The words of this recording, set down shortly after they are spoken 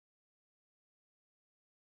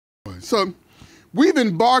So we've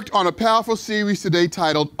embarked on a powerful series today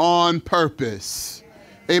titled On Purpose.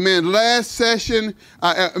 Amen. Last session,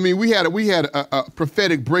 we had a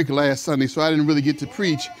prophetic break last Sunday, so I didn't really get to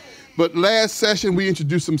preach. But last session, we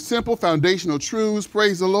introduced some simple foundational truths,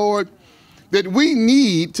 praise the Lord, that we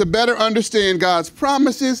need to better understand God's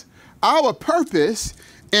promises, our purpose,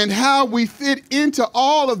 and how we fit into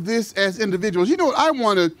all of this as individuals. You know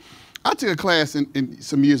what, I took a class in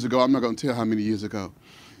some years ago, I'm not going to tell how many years ago,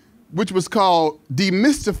 which was called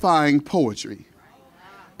Demystifying Poetry.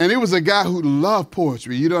 And it was a guy who loved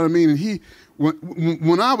poetry, you know what I mean? And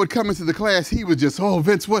when I would come into the class, he would just, oh,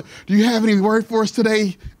 Vince, what, do you have any word for us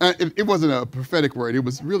today? It wasn't a prophetic word. It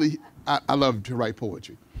was really, I love to write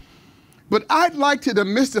poetry. But I'd like to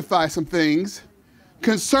demystify some things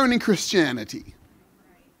concerning Christianity.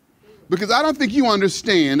 Because I don't think you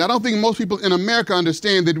understand, I don't think most people in America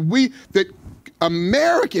understand that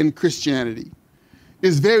American Christianity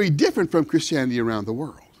is very different from Christianity around the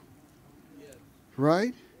world.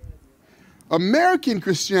 Right? American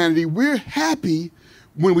Christianity, we're happy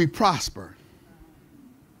when we prosper.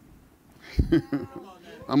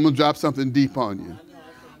 I'm going to drop something deep on you.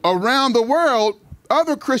 Around the world,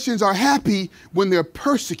 other Christians are happy when they're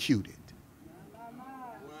persecuted.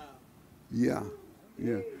 Yeah.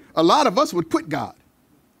 A lot of us would quit God.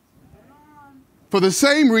 For the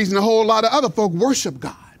same reason a whole lot of other folk worship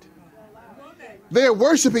God. They're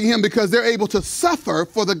worshiping him because they're able to suffer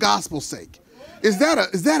for the gospel's sake. Is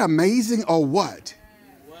that amazing or what?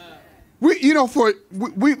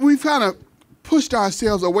 We've kind of pushed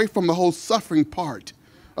ourselves away from the whole suffering part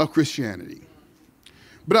of Christianity.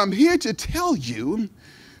 But I'm here to tell you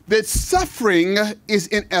that suffering is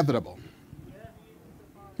inevitable.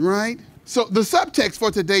 Right? So the subtext for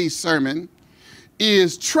today's sermon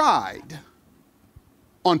is tried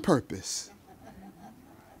on purpose.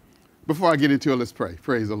 Before I get into it, let's pray.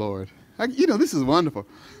 Praise the Lord. This is wonderful.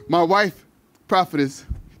 My wife, prophetess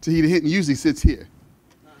Tahita Hinton, usually sits here.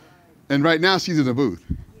 And right now she's in the booth.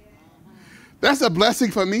 That's a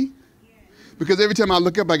blessing for me because every time I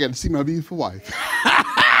look up, I get to see my beautiful wife.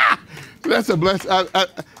 That's a blessing.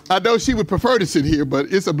 I know she would prefer to sit here,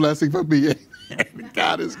 but it's a blessing for me.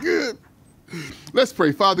 God is good. Let's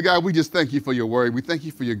pray. Father God, we just thank you for your word. We thank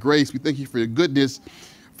you for your grace. We thank you for your goodness.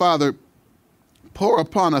 Father, pour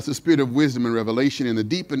upon us a spirit of wisdom and revelation and the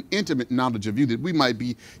deep and intimate knowledge of you, that we might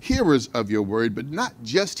be hearers of your word, but not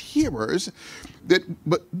just hearers,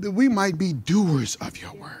 but that we might be doers of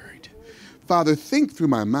your word. Father, think through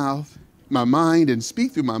my mind, and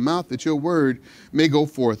speak through my mouth, that your word may go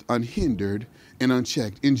forth unhindered and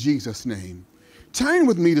unchecked. In Jesus' name. Turn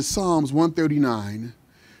with me to Psalms 139,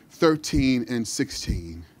 13 and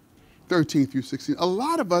 16. 13 through 16. A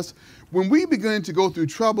lot of us, when we begin to go through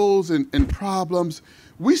troubles and problems,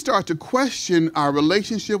 we start to question our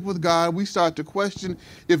relationship with God. We start to question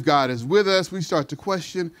if God is with us. We start to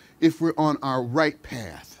question if we're on our right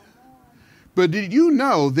path. But did you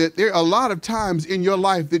know that there are a lot of times in your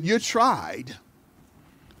life that you're tried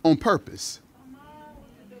on purpose?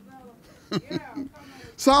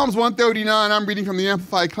 Psalms 139, I'm reading from the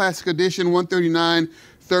Amplified Classic Edition, 139,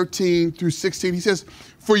 13 through 16. He says,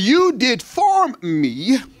 "For you did form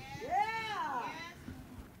me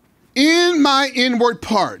in my inward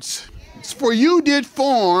parts. For you did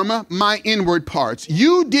form my inward parts.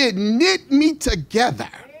 You did knit me together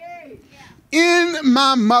in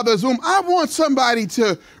my mother's womb." I want somebody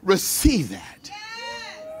to receive that.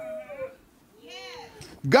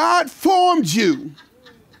 God formed you.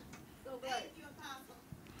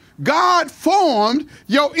 God formed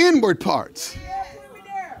your inward parts.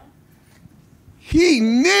 He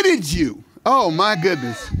knitted you. Oh my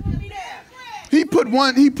goodness. He put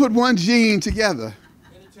one gene together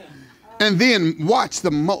and then watched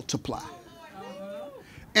them multiply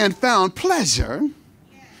and found pleasure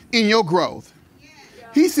in your growth.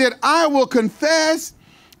 He said, "I will confess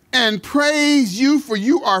and praise you, for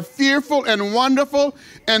you are fearful and wonderful,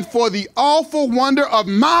 and for the awful wonder of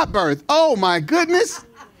my birth." Oh my goodness.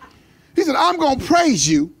 He said, "I'm going to praise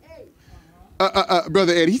you."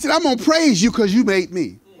 Brother Eddie, he said, "I'm going to praise you because you made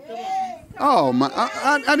me." Oh, my,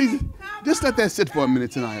 I need to just let that sit for a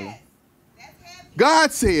minute tonight.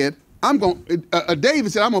 God said,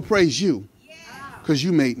 David said, "I'm going to praise you because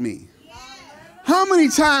you made me." How many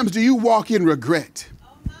times do you walk in regret?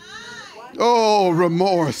 Oh,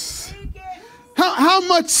 remorse. How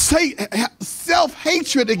much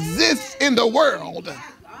self-hatred exists in the world?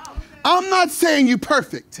 I'm not saying you're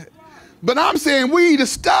perfect. But I'm saying we need to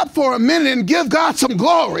stop for a minute and give God some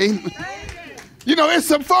glory. There's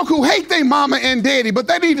some folk who hate their mama and daddy, but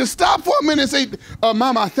they need to stop for a minute and say,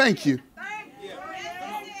 "Mama, I thank you.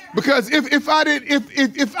 Because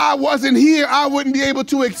if I wasn't here, I wouldn't be able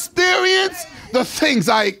to experience the things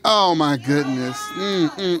oh my goodness.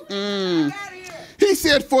 He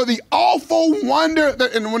said, for the awful wonder,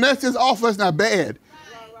 and when that says awful, that's not bad.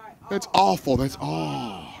 That's awful, that's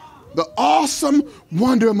all. The awesome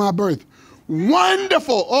wonder of my birth.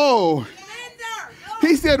 Wonderful, oh.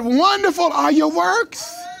 He said, wonderful are your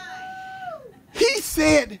works. He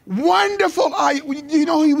said, wonderful are you. You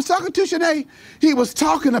know who he was talking to, Shanae? He was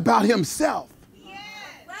talking about himself.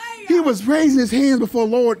 He was raising his hands before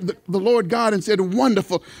the Lord God and said,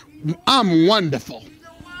 wonderful, I'm wonderful.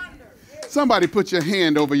 Somebody put your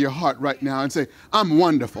hand over your heart right now and say, I'm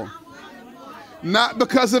wonderful. Not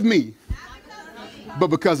because of me, but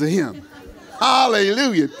because of him.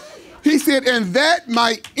 Hallelujah. He said, and that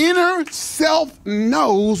my inner self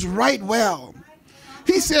knows right well.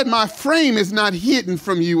 He said, my frame is not hidden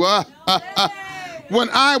from you. When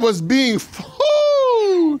I was being,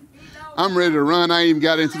 I'm ready to run. I ain't even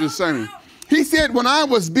got into the sermon. He said, when I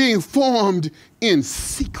was being formed in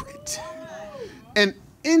secret and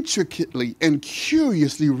intricately and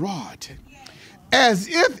curiously wrought, as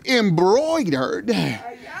if embroidered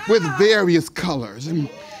with various colors, in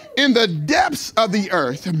the depths of the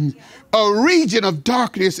earth, a region of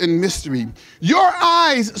darkness and mystery, your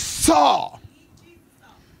eyes saw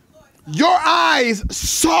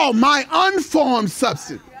my unformed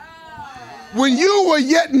substance. When you were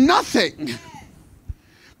yet nothing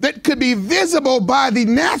that could be visible by the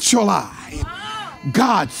natural eye,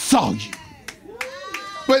 God saw you.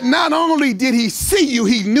 But not only did he see you,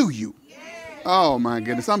 he knew you. Oh my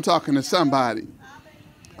goodness, I'm talking to somebody.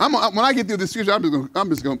 When I get through this scripture, I'm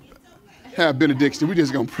just going to have benediction. We're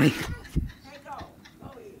just going to pray.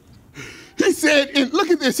 He said, and look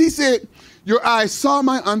at this, he said, your eyes saw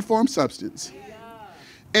my unformed substance.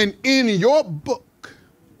 And in your book,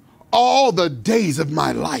 all the days of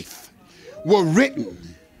my life were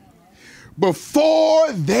written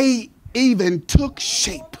before they even took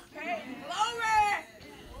shape.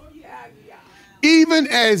 Even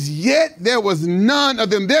as yet there was none of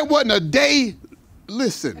them. There wasn't a day,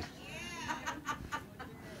 listen.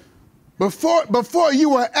 Before you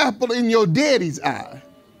were an apple in your daddy's eye,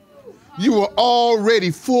 you were already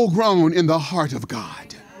full grown in the heart of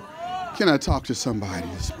God. Can I talk to somebody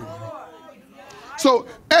this morning? So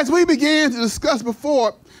as we began to discuss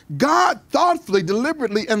before, God thoughtfully,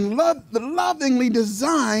 deliberately, and lovingly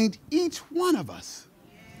designed each one of us.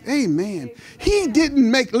 Amen. He didn't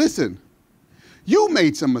make, listen, you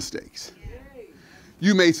made some mistakes.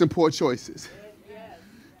 You made some poor choices.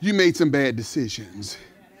 You made some bad decisions.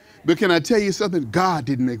 But can I tell you something? God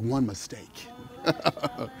didn't make one mistake.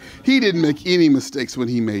 He didn't make any mistakes when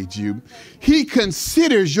he made you. He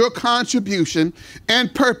considers your contribution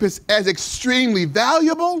and purpose as extremely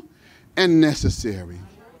valuable and necessary.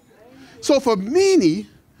 So for many,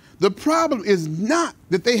 the problem is not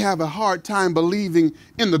that they have a hard time believing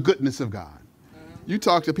in the goodness of God. You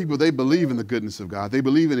talk to people, they believe in the goodness of God. They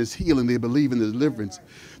believe in his healing. They believe in his deliverance.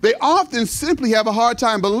 They often simply have a hard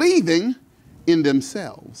time believing in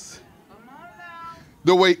themselves.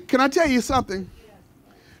 Can I tell you something?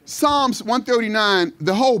 Psalms 139,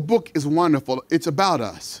 the whole book is wonderful. It's about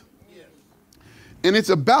us. And it's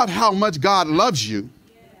about how much God loves you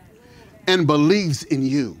and believes in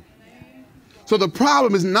you. So the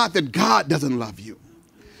problem is not that God doesn't love you.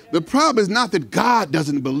 The problem is not that God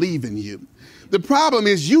doesn't believe in you. The problem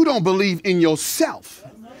is you don't believe in yourself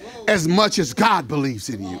as much as God believes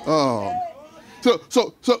in you. Oh.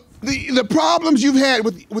 So the problems you've had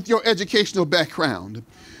with your educational background,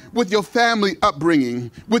 with your family upbringing,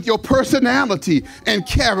 with your personality and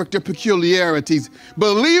character peculiarities,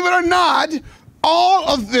 believe it or not, all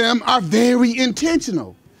of them are very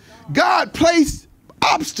intentional. God placed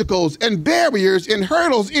obstacles and barriers and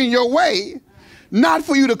hurdles in your way, not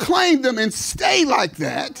for you to claim them and stay like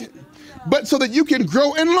that, but so that you can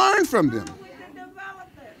grow and learn from them.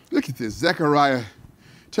 Look at this, Zechariah.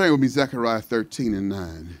 Turn with me, Zechariah 13 and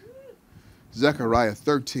 9. Zechariah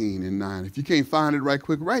 13 and 9. If you can't find it right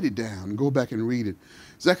quick, write it down and go back and read it.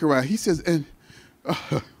 Zechariah, he says, and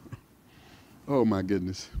oh my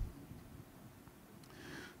goodness.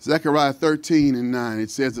 Zechariah 13 and 9, it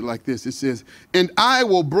says it like this. It says, and I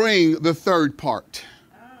will bring the third part.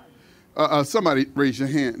 Somebody raise your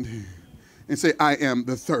hand and say, I am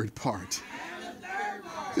the third part.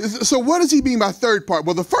 So what does he mean by third part?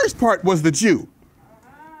 Well, the first part was the Jew,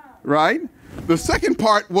 right? The second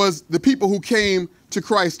part was the people who came to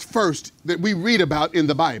Christ first that we read about in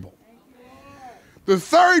the Bible. The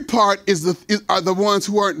third part are the ones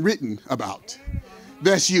who aren't written about.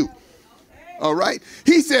 That's you. All right?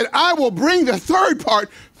 He said, I will bring the third part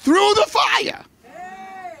through the fire.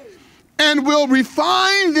 and will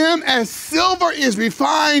refine them as silver is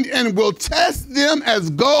refined, and will test them as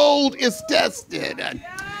gold is tested.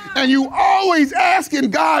 And you always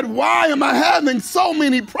asking God, why am I having so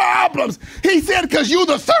many problems? He said, because you're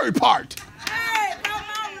the third part.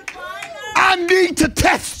 I need to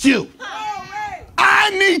test you. I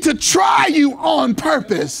need to try you on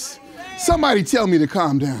purpose. Somebody tell me to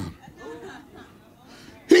calm down.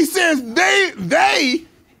 He says they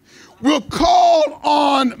will call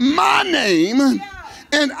on my name,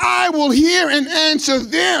 and I will hear and answer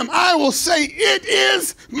them. I will say, it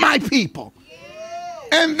is my people.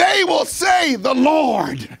 And they will say, the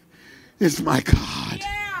Lord is my God.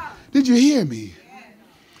 Did you hear me?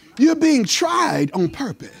 You're being tried on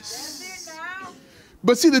purpose.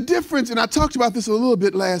 But see the difference, and I talked about this a little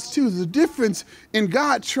bit last Tuesday, the difference in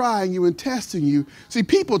God trying you and testing you. See,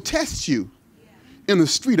 people test you in the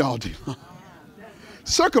street all day long.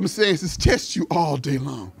 Circumstances test you all day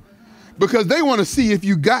long because they want to see if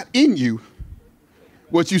you got in you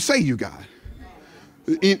what you say you got.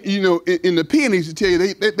 In the pen, they used to tell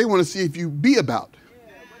you they want to see if you be about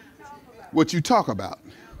what you talk about.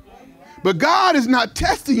 But God is not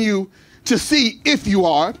testing you to see if you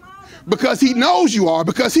are, because he knows you are,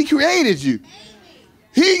 because he created you.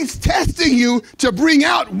 He's testing you to bring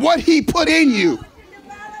out what he put in you.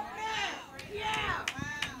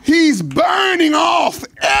 He's burning off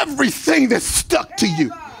everything that's stuck to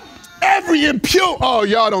you. Every impure, oh,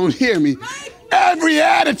 y'all don't hear me. Every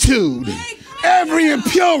attitude, every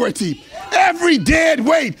impurity, every dead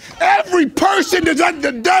weight, every person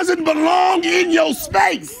that doesn't belong in your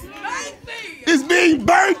space is being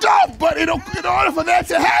burnt off. But in order for that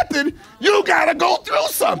to happen, you got to go through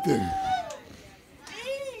something.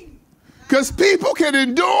 Because people can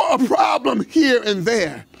endure a problem here and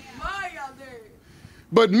there.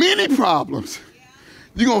 But many problems,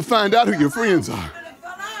 you're going to find out who your friends are.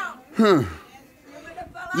 You're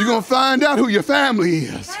going to find out who your family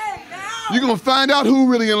is. You're going to find out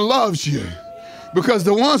who really loves you. Because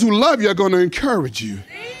the ones who love you are going to encourage you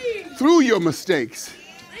through your mistakes,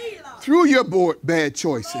 through your bad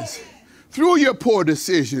choices, through your poor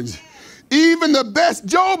decisions. Even the best,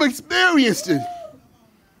 Job experienced it.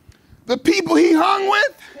 The people he hung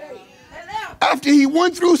with, after he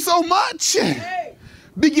went through so much,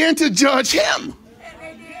 began to judge him.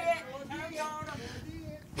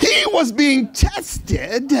 He was being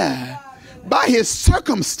tested by his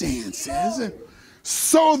circumstances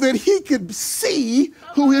so that he could see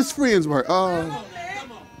who his friends were.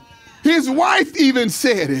 His wife even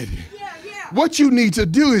said it. What you need to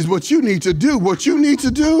do is what you need to do. What you need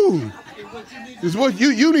to do is what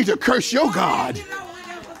you need to curse your God.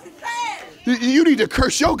 You need to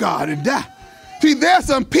curse your God and die. See, there's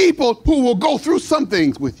some people who will go through some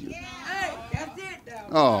things with you.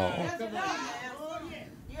 Oh.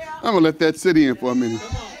 I'm going to let that sit in for a minute.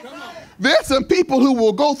 There's some people who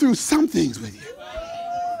will go through some things with you.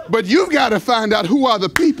 But you've got to find out who are the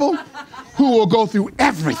people who will go through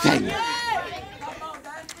everything.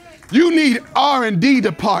 You need R&D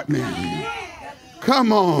department.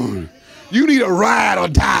 Come on. You need a ride or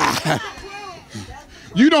die.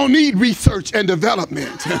 You don't need research and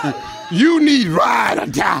development. You need ride or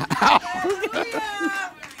die.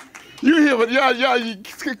 You hear what? Y'all,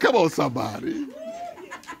 come on, somebody.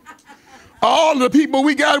 All the people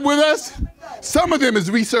we got with us, some of them is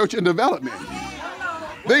research and development.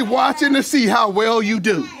 They watching to see how well you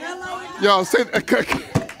do. Y'all say,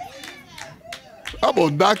 I'm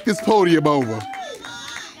gonna knock this podium over.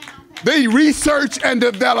 They research and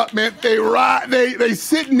development. They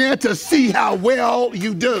sitting there to see how well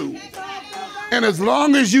you do. And as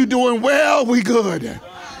long as you're doing well, we good.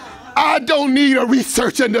 I don't need a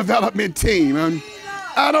research and development team.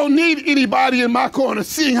 I don't need anybody in my corner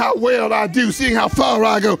seeing how well I do, seeing how far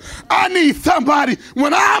I go. I need somebody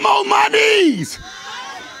when I'm on my knees.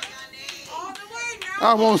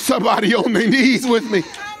 I want somebody on their knees with me.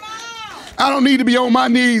 I don't need to be on my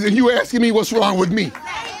knees and you asking me what's wrong with me.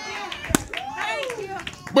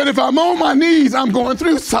 But if I'm on my knees, I'm going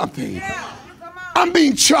through something. I'm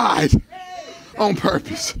being tried on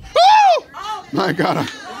purpose. Woo! My God.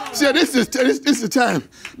 See, this is the time,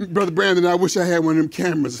 Brother Brandon, I wish I had one of them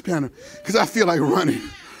cameras, because I feel like running.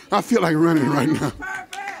 I feel like running right now.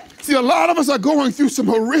 See, a lot of us are going through some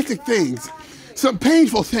horrific things, some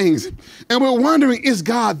painful things, and we're wondering, is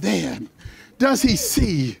God there? Does he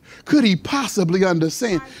see? Could he possibly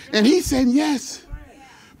understand? And he's saying, yes,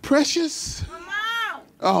 precious.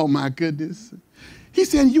 Oh, my goodness.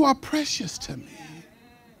 He's saying, you are precious to me.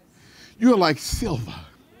 You're like silver.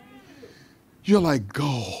 You're like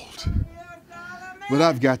gold. But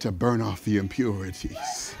I've got to burn off the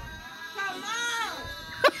impurities.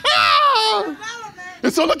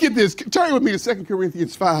 And so look at this. Turn with me to 2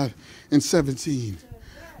 Corinthians 5 and 17.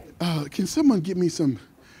 Can someone get me some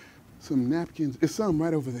napkins? There's some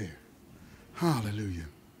right over there. Hallelujah.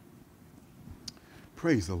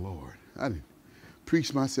 Praise the Lord. I didn't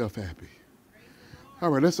preach myself happy. All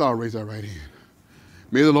right, let's all raise our right hand.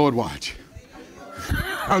 May the Lord watch.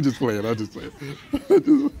 I'm just playing.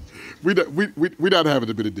 We not having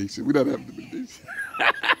the benediction.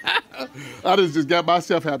 I just got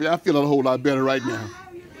myself happy. I feel a whole lot better right now.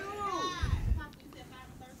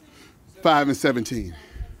 5 and 17.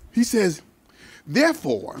 He says,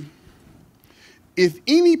 therefore, if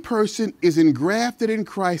any person is engrafted in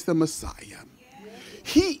Christ the Messiah,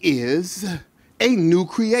 he is a new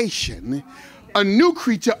creation, a new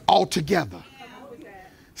creature altogether.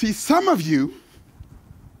 See, some of you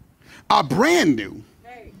are brand new,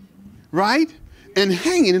 right? And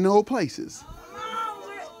hanging in old places.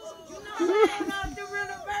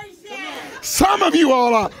 Some of you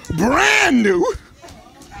all are brand new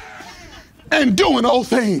and doing old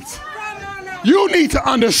things. You need to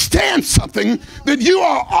understand something, that you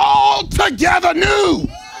are altogether new.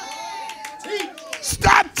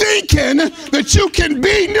 Stop thinking that you can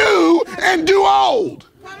be new and do old.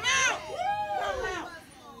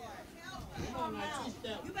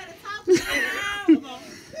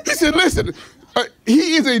 He said, listen,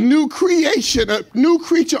 he is a new creation, a new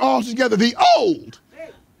creature altogether. The old,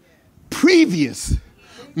 previous,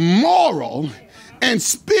 moral, and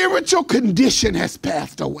spiritual condition has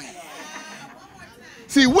passed away.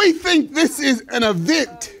 See, we think this is an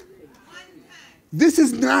event. This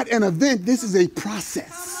is not an event. This is a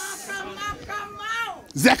process.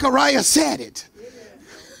 Zechariah said it.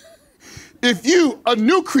 If you a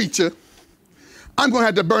new creature, I'm going to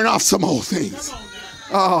have to burn off some old things.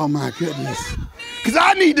 Oh, my goodness. Because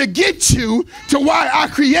I need to get you to why I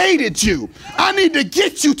created you. I need to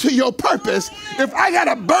get you to your purpose. If I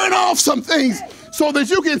got to burn off some things so that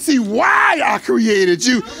you can see why I created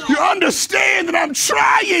you, you understand that I'm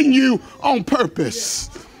trying you on purpose.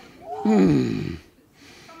 He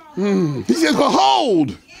says,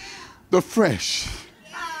 behold the fresh.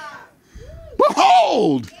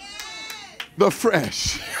 Behold the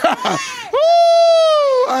fresh. Ooh,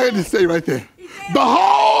 I had to say right there.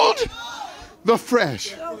 Behold the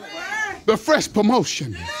fresh. The fresh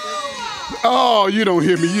promotion. Oh, you don't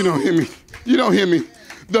hear me. You don't hear me. You don't hear me.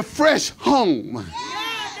 The fresh home.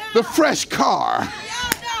 The fresh car.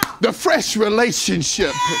 The fresh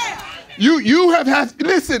relationship. You have had,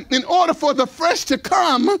 listen, in order for the fresh to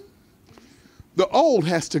come, the old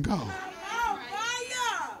has to go.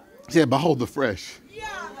 He said, behold the fresh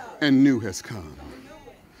and new has come.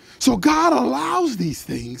 So God allows these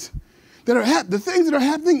things that are the things that are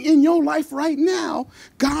happening in your life right now.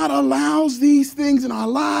 God allows these things in our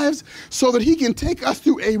lives so that he can take us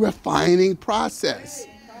through a refining process.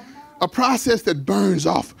 A process that burns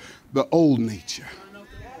off the old nature.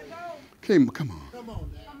 Okay, come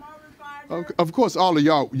on. Of course, all of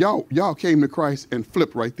y'all came to Christ and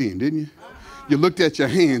flipped right then, didn't you? You looked at your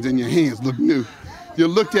hands and your hands looked new. You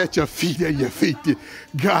looked at your feet and your feet did.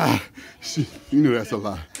 God, you knew that's a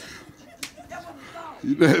lie.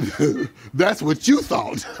 That's what you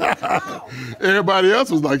thought. Everybody else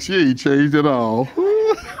was like, she ain't changed at all.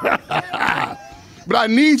 But I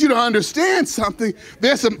need you to understand something.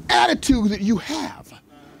 There's some attitudes that you have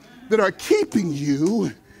that are keeping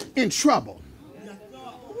you in trouble.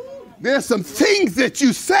 There's some things that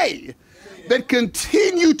you say that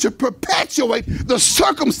continue to perpetuate the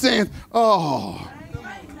circumstance. Oh.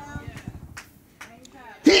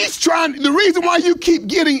 He's trying, the reason why you keep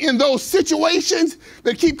getting in those situations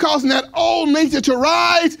that keep causing that old nature to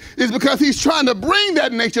rise is because he's trying to bring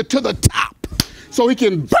that nature to the top so he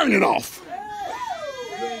can burn it off.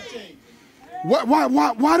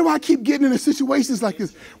 Why do I keep getting into situations like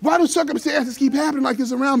this? Why do circumstances keep happening like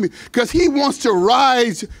this around me? Because he wants to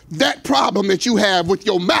rise that problem that you have with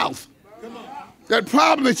your mouth. That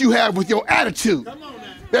problem that you have with your attitude.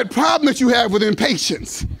 That problem that you have with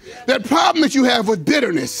impatience. That problem that you have with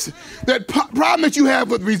bitterness. That problem that you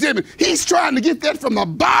have with resentment. He's trying to get that from the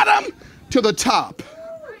bottom to the top.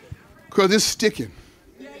 Because it's sticking.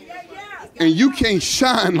 And you can't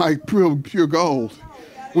shine like pure gold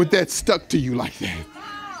with that stuck to you like that.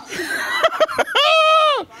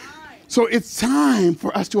 So it's time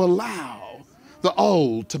for us to allow the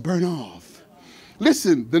old to burn off.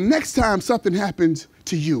 Listen, the next time something happens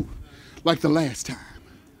to you, like the last time,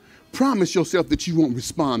 promise yourself that you won't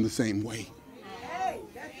respond the same way.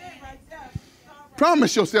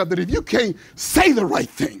 Promise yourself that if you can't say the right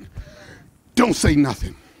thing, don't say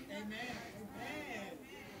nothing.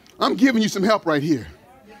 I'm giving you some help right here.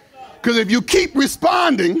 Because if you keep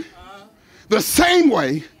responding the same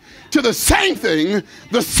way to the same thing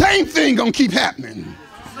gonna keep happening.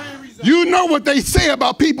 You know what they say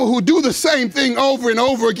about people who do the same thing over and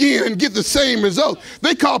over again and get the same result.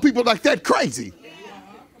 They call people like that crazy.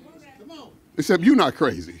 Except you're not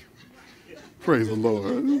crazy. Praise the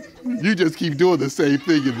Lord. You just keep doing the same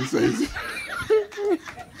thing in the same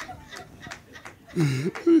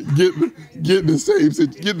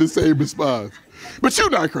getting the same response. But you're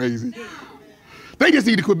not crazy. They just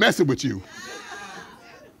need to quit messing with you.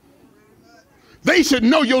 They should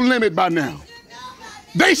know your limit by now.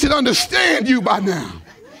 They should understand you by now.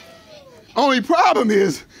 Only problem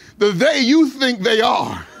is the they you think they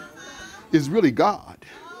are is really God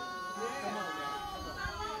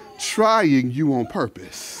trying you on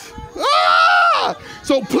purpose.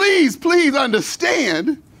 So please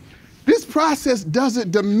understand, this process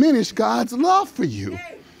doesn't diminish God's love for you,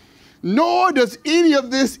 nor does any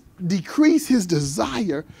of this decrease his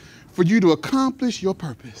desire for you to accomplish your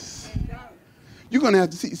purpose. You're going to have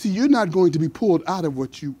to see, you're not going to be pulled out of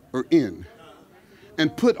what you are in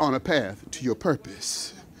and put on a path to your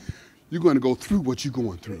purpose. You're going to go through what you're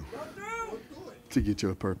going through to get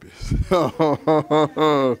your purpose.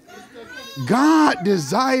 God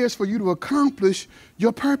desires for you to accomplish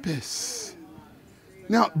your purpose.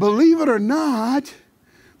 Now, believe it or not,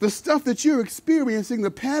 the stuff that you're experiencing,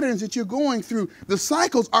 the patterns that you're going through, the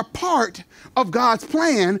cycles are part of God's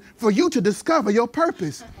plan for you to discover your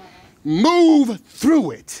purpose. Move through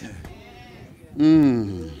it. See,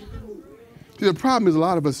 the problem is a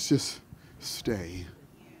lot of us just stay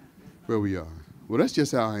where we are. Well, that's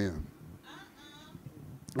just how I am.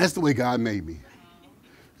 That's the way God made me.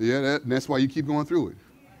 Yeah, that's why you keep going through it.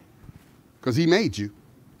 Because he made you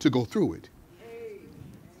to go through it.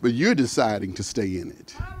 But you're deciding to stay in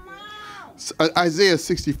it. Isaiah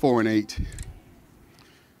 64:8.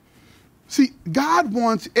 See, God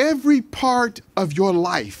wants every part of your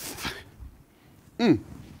life.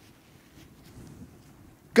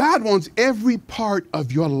 God wants every part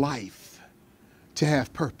of your life to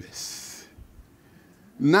have purpose.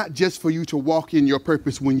 Not just for you to walk in your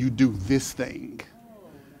purpose when you do this thing.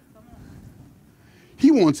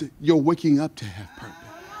 He wants your waking up to have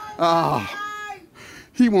purpose.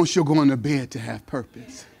 He wants your going to bed to have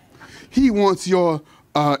purpose. He wants your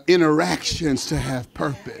interactions to have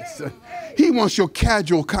purpose. He wants your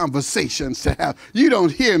casual conversations to have. You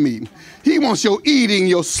don't hear me. He wants your eating,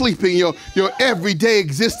 your sleeping, your everyday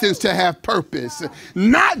existence to have purpose.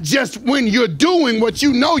 Not just when you're doing what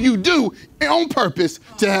you know you do on purpose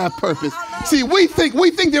to have purpose. See, we think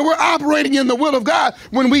that we're operating in the will of God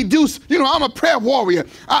when we do. You know, I'm a prayer warrior.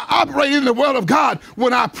 I operate in the will of God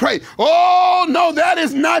when I pray. Oh, no, that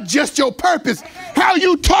is not just your purpose. How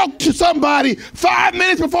you talk to somebody 5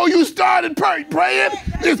 minutes before you started praying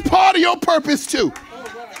is part of your purpose too.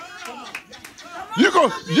 You're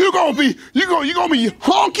gonna be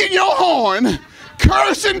honking your horn,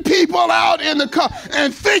 cursing people out in the car,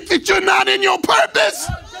 and think that you're not in your purpose.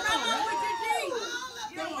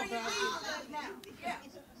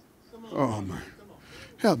 Oh my,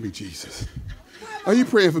 help me, Jesus. Are you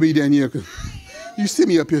praying for me, Danielle? 'Cause you see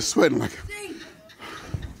me up here sweating like.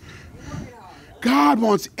 God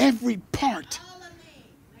wants every part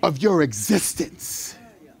of your existence,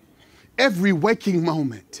 every waking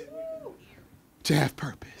moment, to have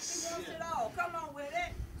purpose.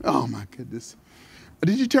 Oh my goodness.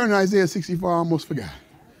 Did you turn to Isaiah 64? I almost forgot.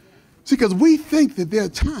 See, because we think that there are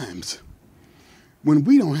times when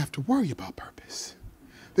we don't have to worry about purpose.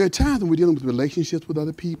 There are times when we're dealing with relationships with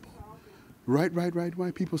other people. Right.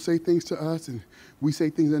 People say things to us and we say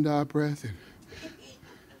things under our breath. And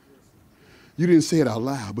you didn't say it out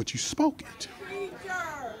loud, but you spoke it.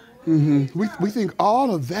 We think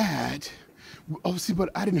all of that, oh, see, but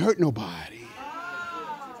I didn't hurt nobody.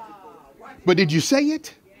 But did you say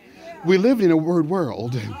it? We live in a word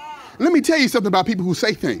world. Let me tell you something about people who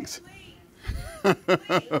say things.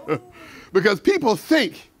 Because people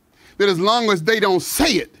think that as long as they don't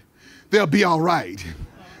say it, they'll be all right.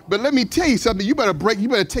 But let me tell you something, you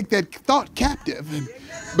better take that thought captive.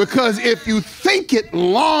 Because if you think it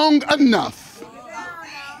long enough,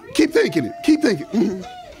 keep thinking it, keep thinking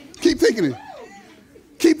it.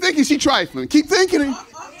 Keep thinking she's trifling. Keep thinking it.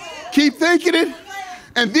 Keep thinking it.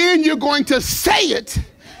 And then you're going to say it,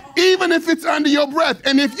 even if it's under your breath.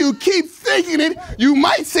 And if you keep thinking it, you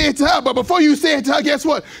might say it to her. But before you say it to her, guess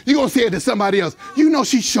what? You're going to say it to somebody else. You know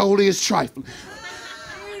she surely is trifling.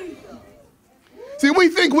 See, we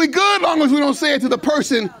think we're good as long as we don't say it to the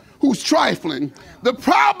person who's trifling. The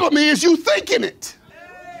problem is you thinking it.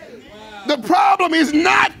 The problem is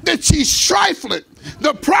not that she's trifling.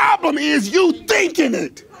 The problem is you thinking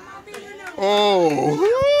it. Oh.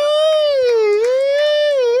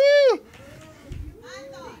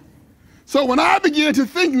 So when I begin to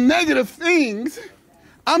think negative things,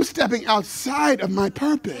 I'm stepping outside of my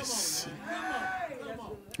purpose.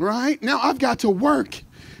 Right? Now I've got to work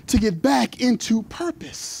to get back into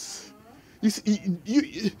purpose. You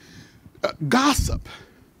see, gossip,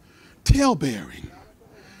 talebearing,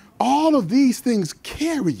 all of these things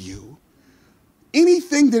carry you.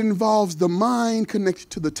 Anything that involves the mind connected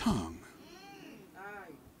to the tongue.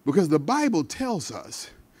 Because the Bible tells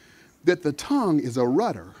us that the tongue is a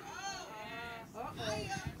rudder.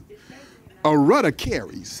 A rudder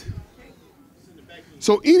carries.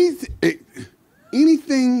 So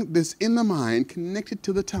anything that's in the mind connected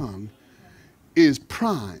to the tongue is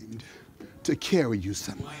primed to carry you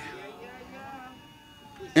somewhere.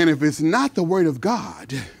 And if it's not the word of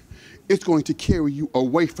God, it's going to carry you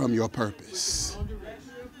away from your purpose.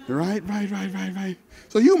 Right.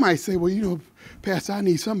 So you might say, well, you know, Pastor, I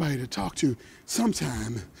need somebody to talk to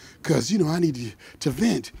sometime because, you know, I need to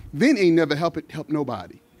vent. Vent ain't never helped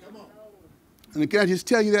nobody. And can I just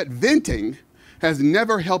tell you that venting has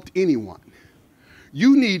never helped anyone.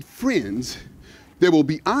 You need friends that will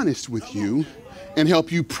be honest with you and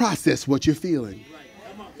help you process what you're feeling.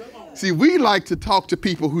 See, we like to talk to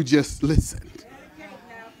people who just listen.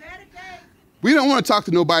 We don't want to talk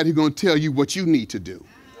to nobody who's going to tell you what you need to do.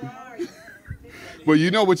 Well,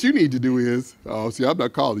 you know what you need to do is, oh, see, I'm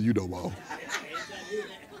not calling you no more.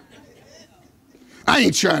 I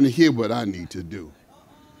ain't trying to hear what I need to do.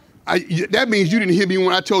 That means you didn't hear me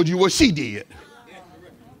when I told you what she did.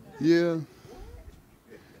 Yeah.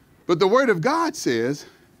 But the word of God says,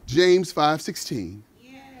 James 5:16,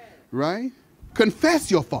 right? Confess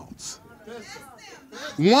your faults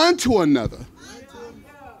one to another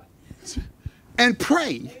and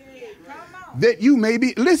pray that you may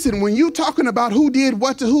be. Listen, when you talking about who did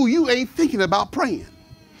what to who, you ain't thinking about praying.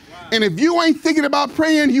 And if you ain't thinking about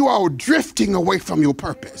praying, you are drifting away from your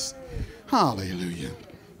purpose. Hallelujah.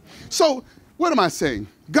 So what am I saying?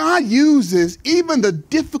 God uses even the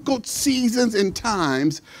difficult seasons and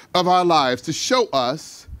times of our lives to show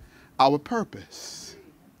us our purpose.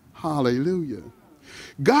 Hallelujah.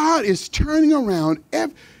 God is turning around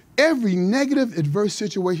every negative, adverse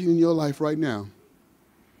situation in your life right now.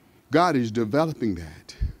 God is developing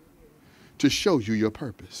that to show you your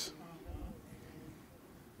purpose.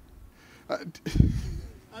 I got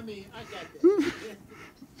that.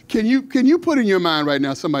 Can you put in your mind right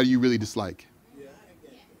now somebody you really dislike? Yeah, I got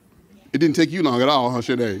that. It didn't take you long at all, huh,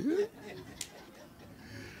 Shanae?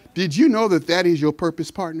 Did you know that that is your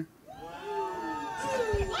purpose partner?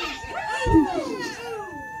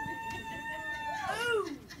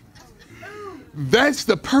 That's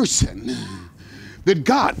the person that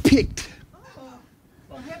God picked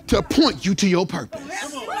to point you to your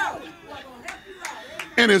purpose.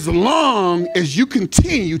 And as long as you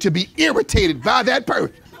continue to be irritated by that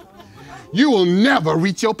person, you will never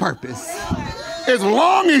reach your purpose. As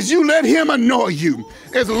long as you let him annoy you,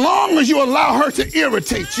 as long as you allow her to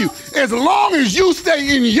irritate you, as long as you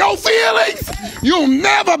stay in your feelings, you'll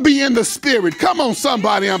never be in the spirit. Come on,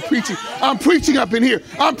 somebody, I'm preaching up in here.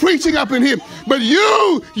 I'm preaching up in here. But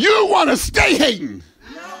you want to stay hating.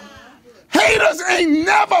 Haters ain't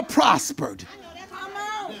never prospered.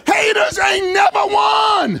 Haters ain't never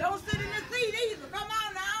won. Don't sit in the seat either. Come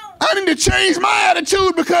on now. I need to change my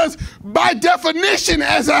attitude because by definition,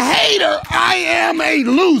 as a hater, I am a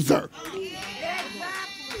loser.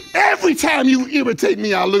 Every time you irritate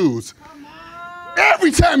me, I lose.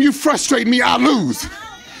 Every time you frustrate me, I lose.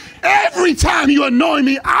 Every time you annoy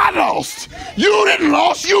me, I lost. You didn't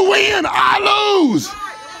lose, you win, I lose.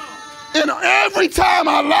 And every time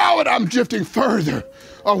I allow it, I'm drifting further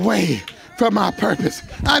away from my purpose.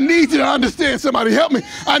 I need you to understand. Somebody help me.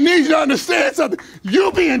 I need you to understand something.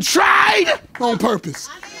 You're being tried on purpose.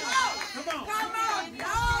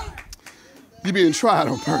 You're being tried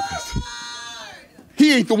on purpose.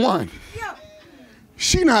 He ain't the one.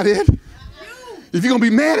 She not it. If you're going to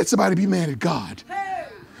be mad at somebody, be mad at God.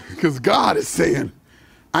 Because God is saying,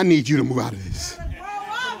 I need you to move out of this.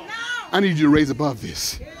 I need you to raise above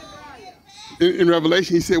this. In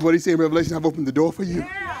Revelation, he said, what he said in Revelation, I've opened the door for you.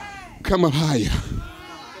 Come up higher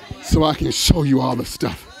so I can show you all the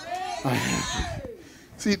stuff I have.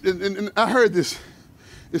 See, and I heard this.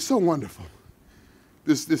 It's so wonderful.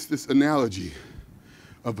 This analogy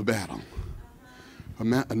of a battle.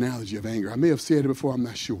 Analogy of anger. I may have said it before, I'm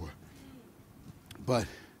not sure. But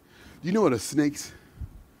you know what a snake's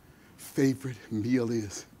favorite meal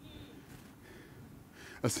is?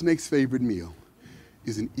 A snake's favorite meal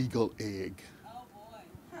is an eagle egg. Oh boy.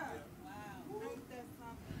 Wow.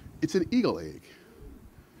 It's an eagle egg.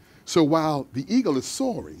 So while the eagle is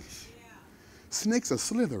soaring, snakes are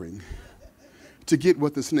slithering to get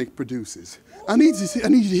what the snake produces. I need you to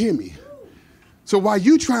hear me. So while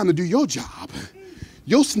you're trying to do your job,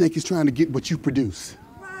 your snake is trying to get what you produce.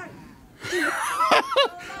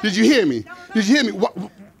 Did you hear me? Did you hear me?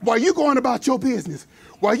 While you're going about your business,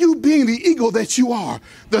 while you being the eagle that you are,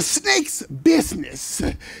 the snake's business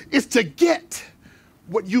is to get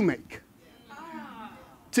what you make,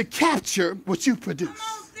 to capture what you produce.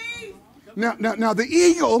 Now the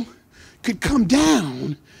eagle could come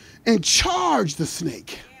down and charge the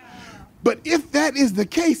snake. But if that is the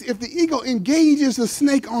case, if the eagle engages the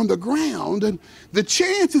snake on the ground, the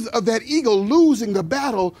chances of that eagle losing the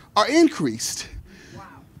battle are increased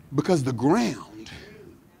because the ground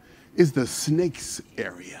is the snake's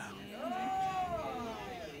area.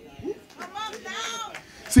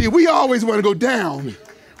 See, we always want to go down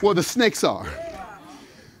where the snakes are.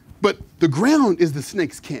 But the ground is the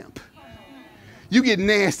snake's camp. You get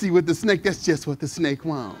nasty with the snake, that's just what the snake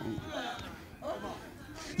wants.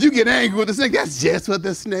 You get angry with the snake, that's just what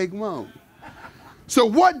the snake wants. So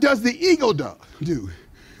what does the eagle do?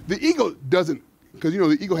 The eagle doesn't, because you know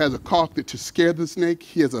the eagle has a call to scare the snake.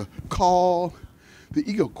 He has a call. The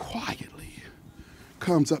eagle quietly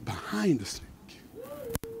comes up behind the snake,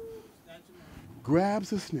 grabs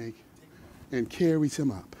the snake, and carries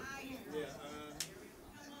him up.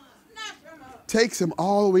 Takes him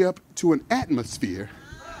all the way up to an atmosphere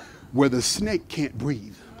where the snake can't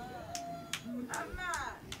breathe.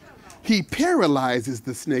 He paralyzes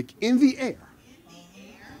the snake in the air.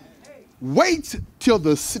 Waits till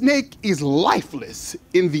the snake is lifeless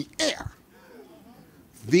in the air.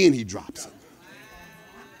 Then he drops him.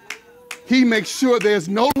 He makes sure there's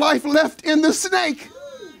no life left in the snake.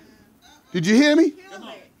 Did you hear me?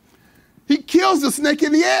 He kills the snake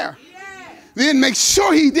in the air. Then makes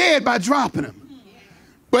sure he's dead by dropping him.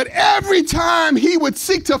 But every time he would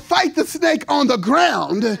seek to fight the snake on the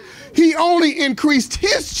ground, he only increased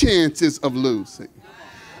his chances of losing.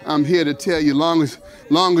 I'm here to tell you, long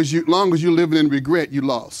as you're living in regret, you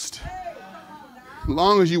lost.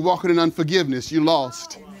 Long as you're walking in unforgiveness, you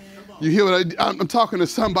lost. You hear what I'm talking to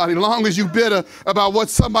somebody. Long as you're bitter about what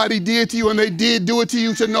somebody did to you and they did do it to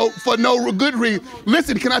you for no good reason.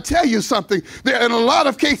 Listen, can I tell you something? There, in a lot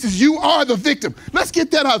of cases, you are the victim. Let's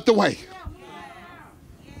get that out the way.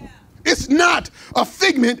 It's not a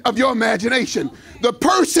figment of your imagination. The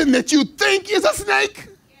person that you think is a snake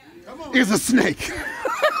is a snake.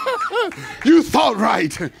 You thought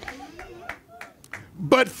right.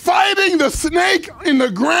 But fighting the snake in the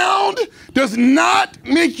ground does not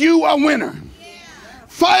make you a winner.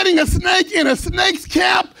 Fighting a snake in a snake's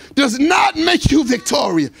camp does not make you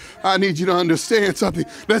victorious. I need you to understand something.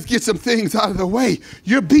 Let's get some things out of the way.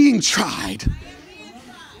 You're being tried.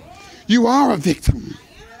 You are a victim.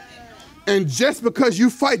 And just because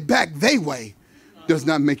you fight back their way does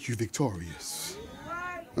not make you victorious.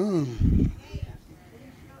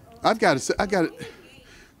 I've got to say,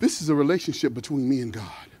 this is a relationship between me and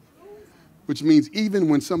God, which means even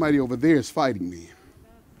when somebody over there is fighting me,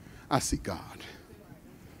 I see God.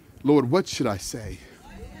 Lord, what should I say?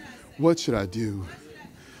 What should I do?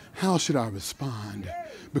 How should I respond?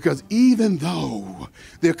 Because even though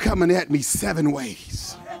they're coming at me 7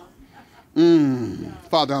 ways,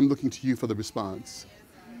 Father, I'm looking to you for the response,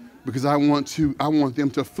 because I want them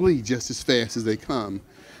to flee just as fast as they come.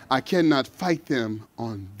 I cannot fight them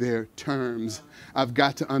on their terms. I've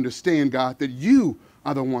got to understand, God, that you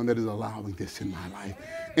are the one that is allowing this in my life.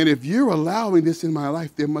 And if you're allowing this in my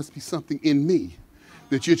life, there must be something in me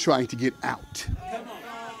that you're trying to get out.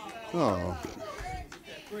 Oh.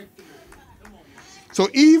 So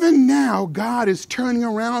even now, God is turning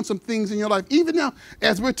around some things in your life. Even now,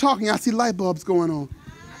 as we're talking, I see light bulbs going on.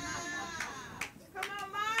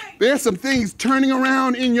 There's some things turning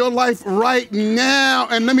around in your life right now.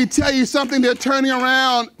 And let me tell you something, they're turning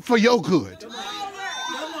around for your good.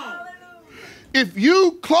 If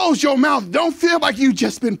you close your mouth, don't feel like you've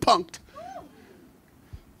just been punked.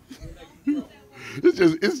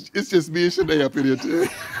 It's just me and Shanae up in here today.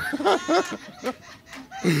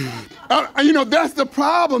 That's the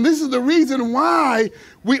problem. This is the reason why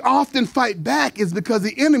we often fight back, is because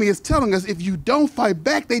the enemy is telling us if you don't fight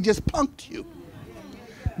back, they just punked you.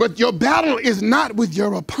 But your battle is not with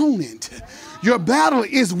your opponent. Your battle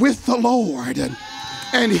is with the Lord,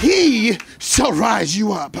 and he shall rise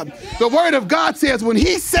you up. The word of God says when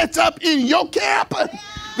he sets up in your camp,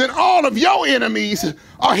 then all of your enemies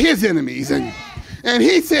are his enemies. And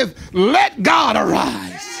he says, let God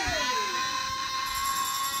arise.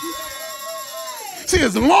 See,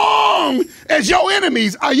 as long as your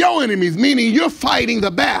enemies are your enemies, meaning you're fighting the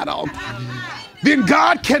battle, then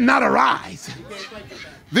God cannot arise.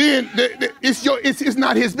 Then it's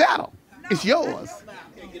not his battle. It's yours.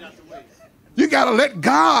 You got to let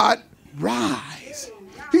God rise.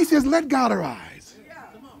 He says, let God arise.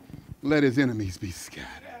 Let his enemies be scattered.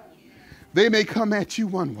 They may come at you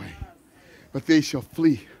one way, but they shall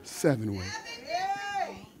flee 7 ways.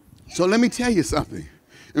 So let me tell you something.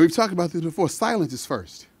 And we've talked about this before. Silence is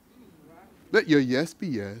first. Let your yes be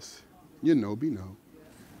yes, your no be no.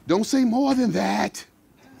 Don't say more than that.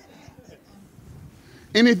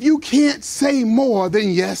 And if you can't say more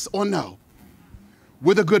than yes or no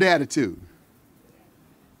with a good attitude.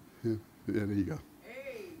 Yeah, there you go.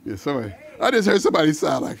 Yeah, somebody. I just heard somebody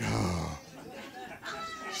sound like, oh,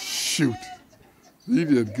 shoot. You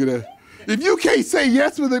did good. If you can't say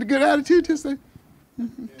yes with a good attitude, just say,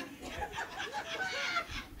 mm-hmm.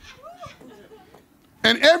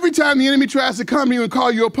 And every time the enemy tries to come to you and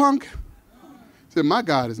call you a punk, say, my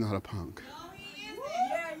God is not a punk.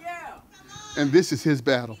 And this is his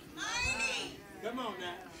battle. Come on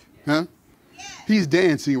now. Huh? He's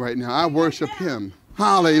dancing right now. I worship him.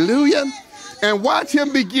 Hallelujah. And watch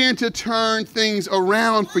him begin to turn things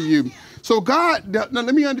around for you. So God, now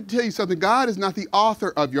let me tell you something. God is not the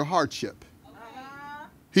author of your hardship.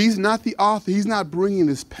 He's not the author. He's not bringing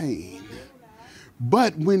this pain.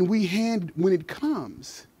 But when it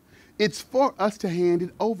comes, it's for us to hand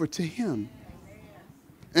it over to him.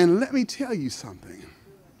 And let me tell you something.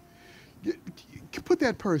 Put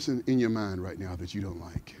that person in your mind right now that you don't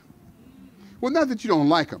like. Well, not that you don't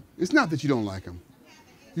like them. It's not that you don't like them.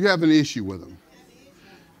 You have an issue with them.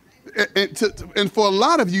 And for a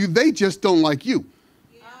lot of you, they just don't like you.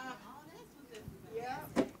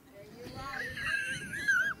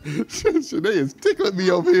 Shanae is tickling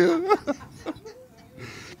me over here.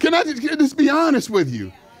 Can I just be honest with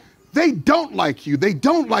you? They don't like you. They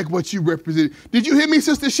don't like what you represent. Did you hear me,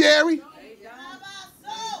 Sister Sherry?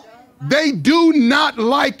 They do not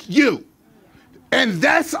like you. And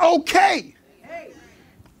that's okay.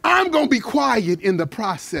 I'm going to be quiet in the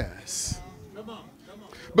process.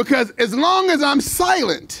 Because as long as I'm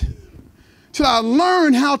silent till I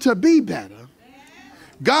learn how to be better,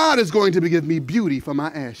 God is going to give me beauty for my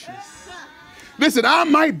ashes. Listen, I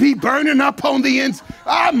might be burning up on the inside.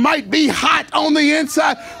 I might be hot on the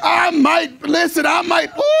inside. I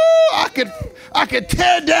could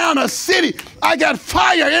tear down a city. I got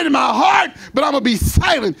fire in my heart, but I'm going to be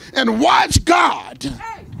silent and watch God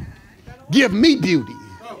give me beauty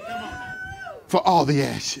for all the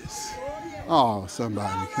ashes. Oh,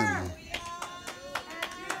 somebody, come on.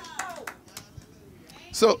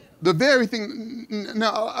 So the very thing,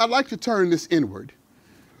 now I'd like to turn this inward.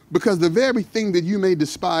 Because the very thing that you may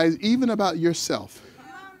despise, even about yourself,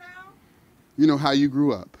 you know, how you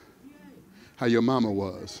grew up, how your mama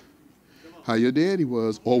was, how your daddy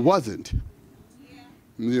was or wasn't.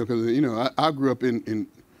 You know, because, you know, I grew up in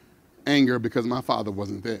anger because my father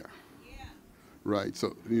wasn't there. Right?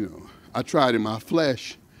 So, you know, I tried in my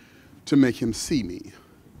flesh to make him see me,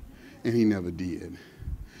 and he never did.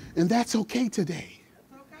 And that's okay today.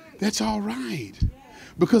 That's all right.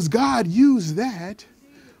 Because God used that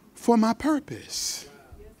for my purpose.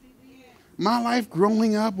 My life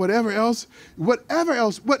growing up, whatever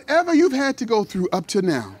you've had to go through up to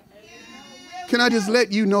now. Can I just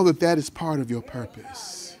let you know that that is part of your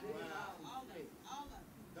purpose?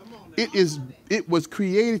 It was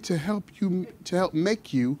created to help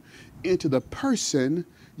make you into the person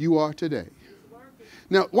you are today.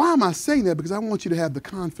 Now, why am I saying that? Because I want you to have the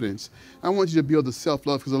confidence. I want you to build the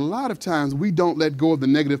self-love, because a lot of times we don't let go of the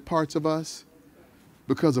negative parts of us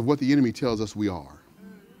because of what the enemy tells us we are.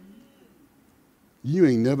 You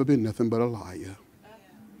ain't never been nothing but a liar.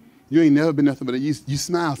 You ain't never been nothing but you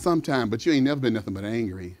smile sometime, but you ain't never been nothing but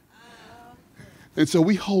angry. And so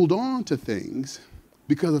we hold on to things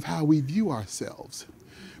because of how we view ourselves.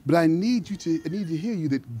 But I need to hear you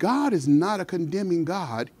that God is not a condemning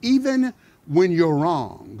God, even when you're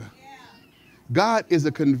wrong. God is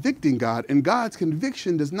a convicting God, and God's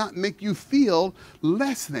conviction does not make you feel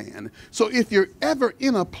less than. So if you're ever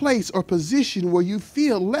in a place or position where you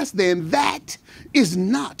feel less than, that is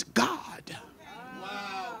not God.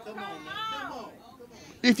 Wow, come on now, come on.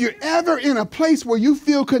 If you're ever in a place where you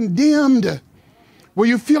feel condemned, where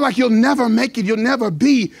you feel like you'll never make it, you'll never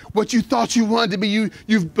be what you thought you wanted to be,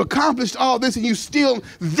 you've accomplished all this and you still,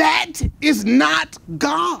 that is not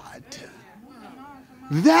God.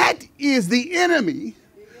 That is the enemy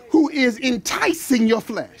who is enticing your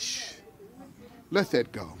flesh. Let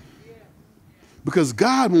that go. Because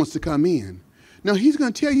God wants to come in. Now, he's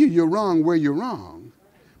going to tell you you're wrong where you're wrong,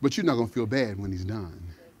 but you're not going to feel bad when he's done.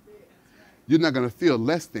 You're not going to feel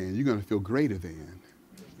less than. You're going to feel greater than.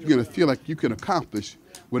 You're going to feel like you can accomplish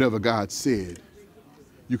whatever God said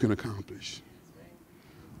you can accomplish.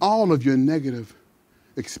 all of your negative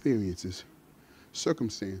experiences,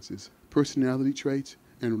 circumstances, personality traits,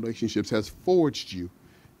 and relationships has forged you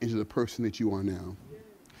into the person that you are now.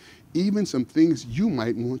 Even some things you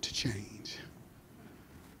might want to change.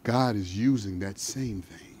 God is using that same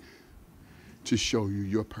thing to show you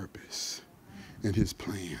your purpose and his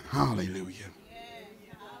plan. Hallelujah.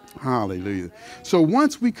 Hallelujah. So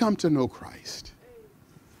once we come to know Christ,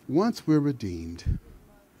 once we're redeemed,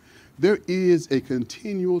 there is a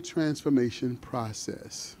continual transformation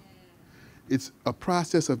process. It's a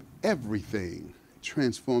process of everything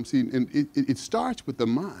transformed. See, and it starts with the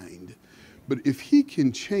mind. But if he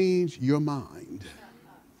can change your mind,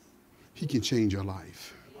 he can change your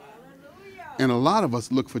life. And a lot of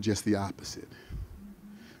us look for just the opposite.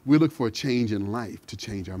 We look for a change in life to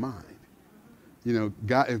change our mind. You know,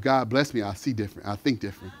 if God bless me, I'll see different. I'll think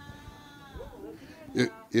different.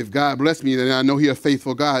 If God bless me, then I know he's a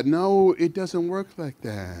faithful God. No, it doesn't work like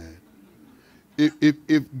that.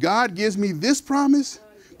 If God gives me this promise,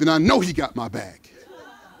 then I know he got my back.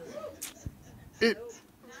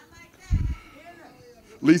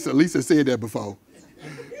 Lisa said that before.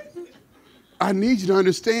 I need you to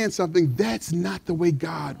understand something. That's not the way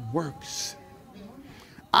God works.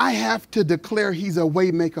 I have to declare he's a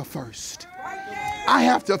way maker first. I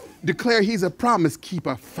have to declare he's a promise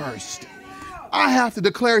keeper first. I have to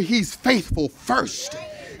declare he's faithful first.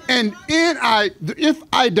 And if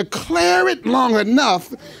I declare it long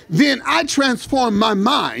enough, then I transform my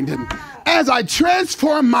mind. And as I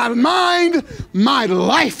transform my mind, my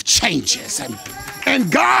life changes.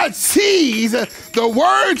 And God sees the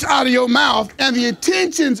words out of your mouth and the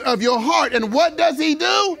intentions of your heart. And what does he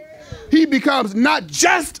do? He becomes not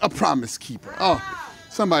just a promise keeper. Oh,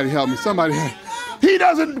 somebody help me. Somebody help. He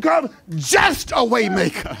doesn't become just a way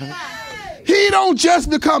maker. He don't just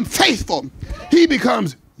become faithful. He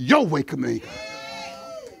becomes your way maker.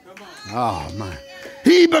 Oh, my.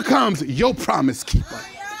 He becomes your promise keeper.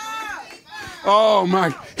 Oh,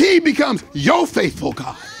 my. He becomes your faithful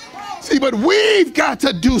God. See, but we've got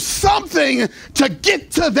to do something to get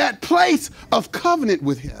to that place of covenant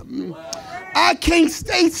with him. I can't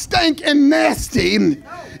stay stank and nasty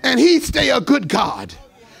and he stay a good God.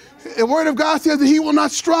 The word of God says that he will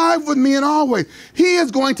not strive with me in all ways. He is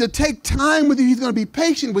going to take time with you. He's going to be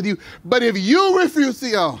patient with you. But if you refuse,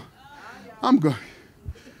 see, I'm going.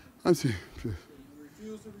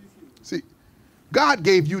 See, God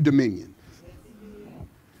gave you dominion.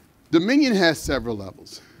 Dominion has several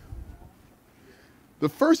levels. The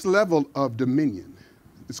first level of dominion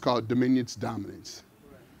is called dominion's dominance.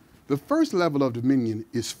 The first level of dominion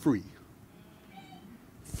is free.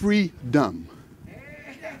 Freedom.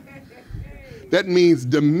 That means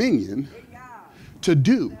dominion to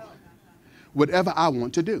do whatever I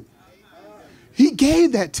want to do. He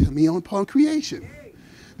gave that to me upon creation.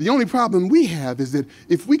 The only problem we have is that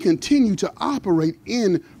if we continue to operate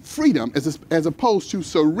in freedom as opposed to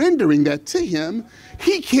surrendering that to him,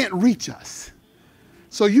 he can't reach us.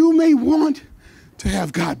 So you may want to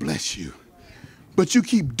have God bless you, but you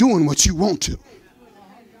keep doing what you want to.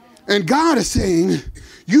 And God is saying,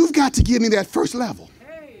 you've got to give me that first level.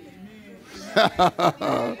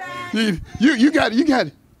 you got.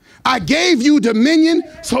 I gave you dominion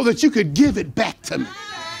so that you could give it back to me.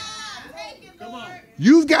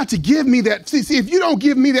 You've got to give me that. See, if you don't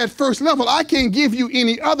give me that first level, I can't give you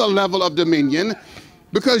any other level of dominion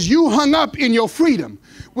because you hung up in your freedom.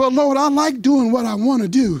 Well, Lord, I like doing what I want to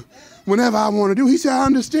do whenever I want to do. He said, I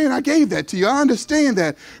understand. I gave that to you. I understand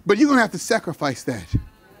that. But you're going to have to sacrifice that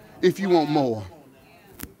if you want more.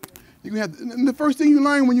 And the first thing you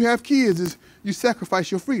learn when you have kids is you sacrifice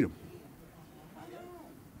your freedom.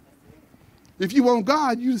 If you want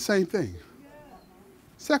God, you do the same thing.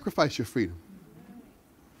 Sacrifice your freedom.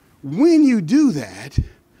 When you do that,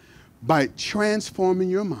 by transforming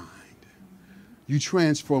your mind, you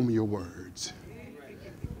transform your words.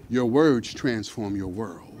 Your words transform your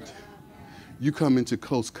world. You come into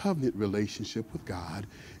close covenant relationship with God,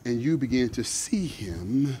 and you begin to see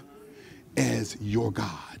him as your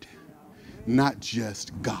God, not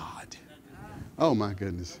just God. Oh, my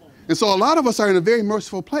goodness. And so a lot of us are in a very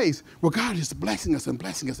merciful place where God is blessing us and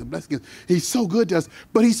blessing us and blessing us. He's so good to us,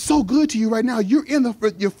 but he's so good to you right now. You're in the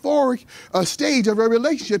euphoric stage of a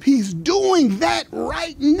relationship. He's doing that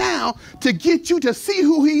right now to get you to see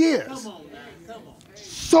who he is. Come on, man. Come on.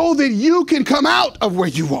 So that you can come out of where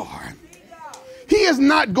you are. He is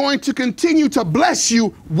not going to continue to bless you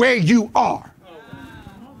where you are.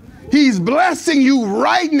 He's blessing you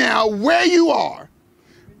right now where you are.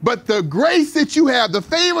 But the grace that you have, the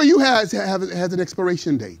favor you have has an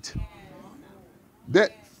expiration date.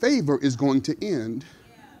 That favor is going to end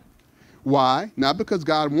Why? Not because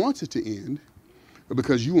God wants it to end, but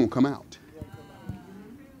because you won't come out.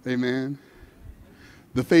 Amen.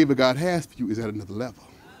 The favor God has for you is at another level.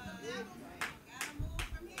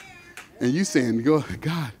 And you saying,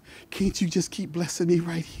 God, can't you just keep blessing me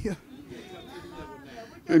right here?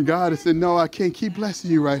 And God has said, no, I can't keep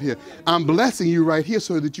blessing you right here. I'm blessing you right here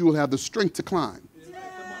so that you will have the strength to climb.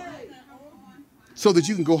 So that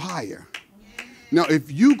you can go higher. Now,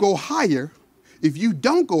 if you go higher, if you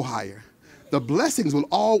don't go higher, the blessings will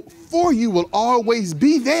always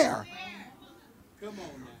be there.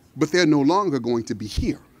 But they're no longer going to be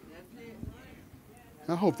here.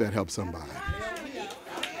 I hope that helps somebody.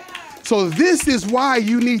 So this is why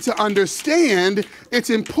you need to understand it's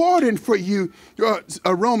important for you.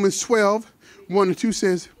 Romans 12, 1 and 2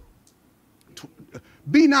 says,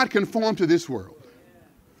 be not conformed to this world.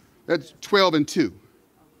 That's 12 and 2.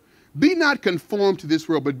 Be not conformed to this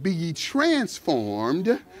world, but be ye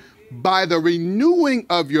transformed by the renewing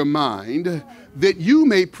of your mind, that you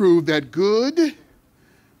may prove that good.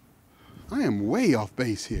 I am way off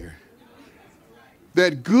base here.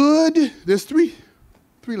 That good, there's three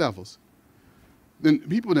levels. Then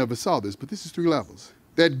people never saw this, but this is 3 levels.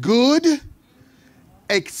 That good,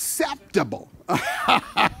 acceptable,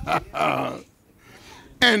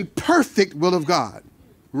 and perfect will of God,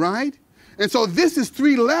 right? And so this is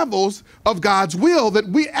 3 levels of God's will that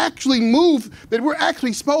we're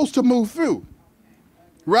actually supposed to move through,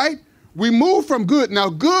 right? We move from good. Now,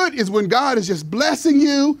 good is when God is just blessing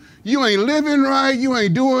you. You ain't living right. You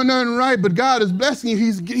ain't doing nothing right, but God is blessing you.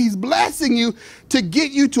 He's blessing you to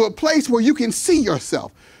get you to a place where you can see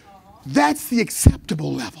yourself. That's the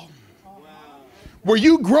acceptable level. Where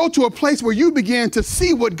you grow to a place where you begin to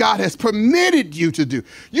see what God has permitted you to do.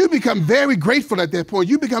 You become very grateful at that point.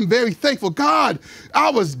 You become very thankful. God,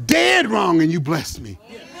 I was dead wrong and you blessed me.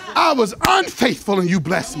 I was unfaithful and you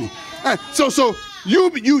blessed me. So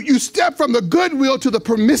you step from the good will to the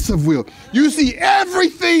permissive will. You see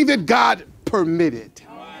everything that God permitted.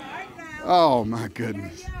 Oh my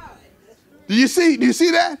goodness. Do you see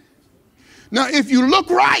that? Now, if you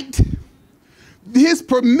look right, his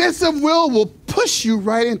permissive will push you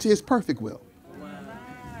right into his perfect will.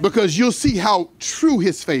 Because you'll see how true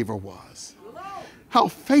his favor was. How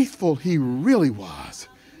faithful he really was.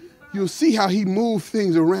 You'll see how he moved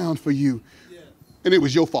things around for you. And it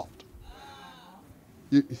was your fault.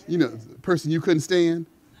 You know, the person you couldn't stand,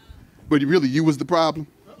 but really you was the problem.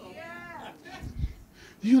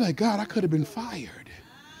 You're like, God, I could have been fired.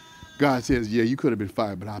 God says, yeah, you could have been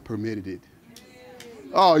fired, but I permitted it.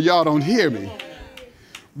 Oh, y'all don't hear me.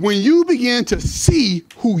 When you begin to see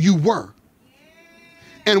who you were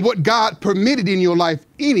and what God permitted in your life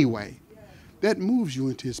anyway, that moves you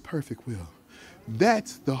into his perfect will.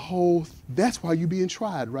 That's why you're being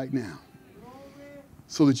tried right now.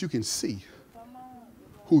 So that you can see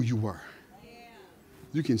who you were.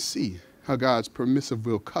 You can see how God's permissive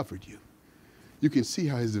will covered you. You can see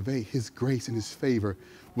how his grace and his favor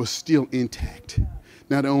was still intact.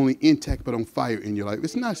 Not only intact, but on fire in your life.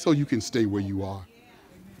 It's not so you can stay where you are.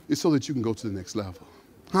 It's so that you can go to the next level.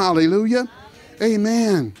 Hallelujah.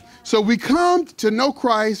 Amen. So we come to know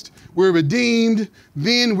Christ. We're redeemed.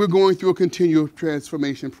 Then we're going through a continual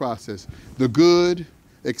transformation process. The good,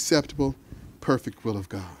 acceptable, perfect will of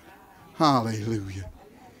God. Hallelujah.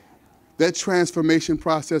 That transformation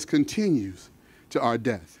process continues to our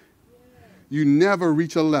death. You never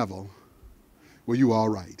reach a level where you're all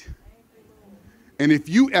right. And if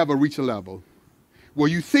you ever reach a level where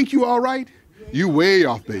you think you're all right, you way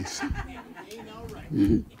off base.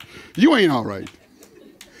 You ain't all right.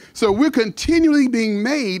 So we're continually being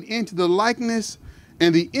made into the likeness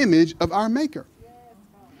and the image of our Maker.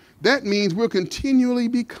 That means we're continually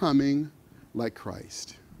becoming like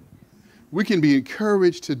Christ. We can be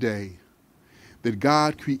encouraged today that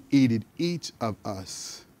God created each of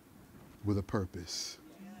us with a purpose,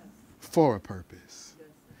 for a purpose,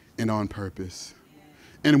 and on purpose.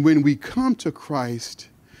 And when we come to Christ,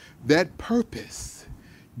 that purpose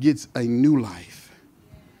gets a new life.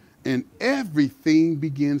 And everything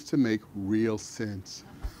begins to make real sense.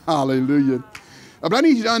 Hallelujah. But I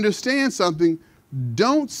need you to understand something.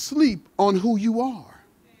 Don't sleep on who you are.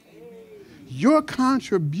 Your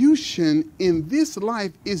contribution in this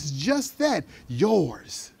life is just that,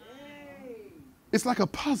 yours. It's like a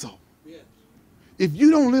puzzle. If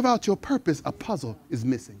you don't live out your purpose, a puzzle is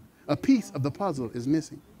missing. A piece of the puzzle is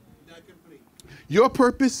missing. Your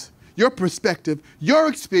purpose, your perspective, your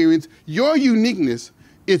experience, your uniqueness,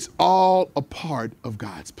 it's all a part of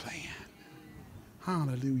God's plan.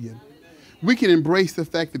 Hallelujah. We can embrace the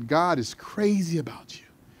fact that God is crazy about you.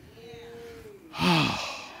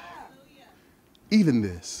 Even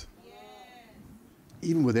this.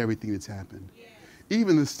 Even with everything that's happened.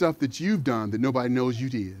 Even the stuff that you've done that nobody knows you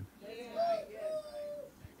did.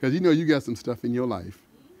 Because you know you got some stuff in your life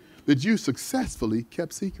that you successfully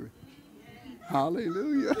kept secret.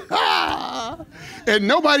 Hallelujah. And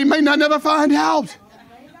nobody may not never find out.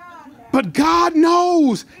 But God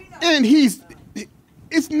knows. And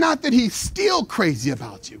it's not that he's still crazy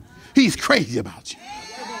about you. He's crazy about you.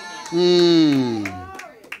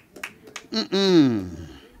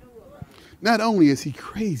 Not only is he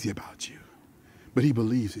crazy about you, but he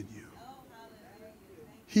believes in you.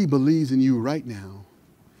 He believes in you right now.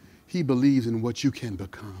 He believes in what you can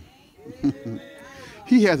become.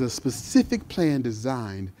 He has a specific plan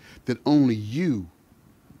designed that only you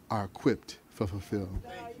are equipped for fulfill.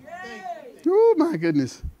 Oh my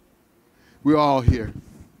goodness. We're all here.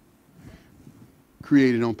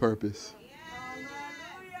 Created on purpose.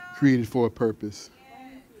 Created for a purpose.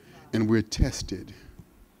 And we're tested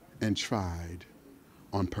and tried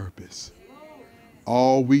on purpose.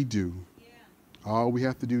 All we do, all we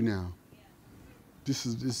have to do now,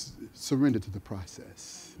 just surrender to the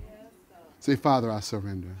process. Say, Father, I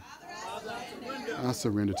surrender. I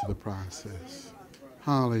surrender to the process.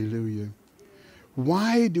 Hallelujah.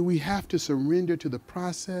 Why do we have to surrender to the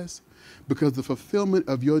process? Because the fulfillment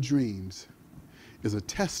of your dreams is a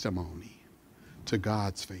testimony to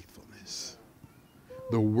God's faithfulness.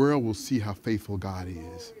 The world will see how faithful God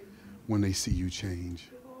is when they see you change.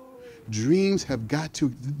 Dreams have got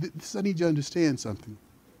to, I need you to understand something.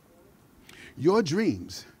 Your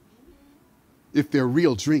dreams, if they're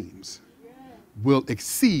real dreams, will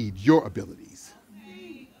exceed your abilities.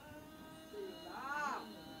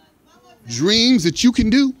 Dreams that you can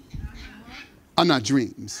do are not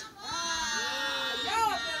dreams.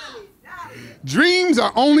 Dreams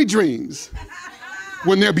are only dreams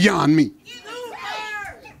when they're beyond me.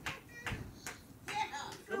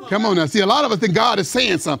 Come on now. See, a lot of us think God is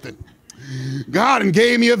saying something. God done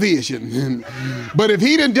gave me a vision. But if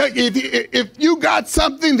you got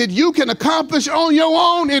something that you can accomplish on your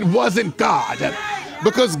own, it wasn't God.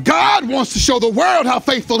 Because God wants to show the world how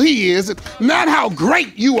faithful he is, not how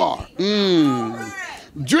great you are.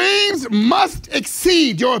 Dreams must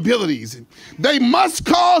exceed your abilities. They must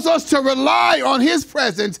cause us to rely on his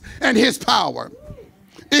presence and his power.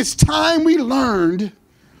 It's time we learned.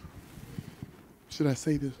 Should I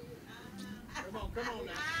say this?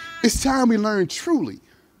 It's time we learn truly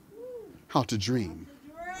how to dream.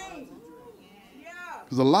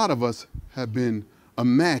 Because a lot of us have been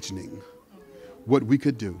imagining what we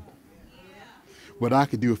could do. What I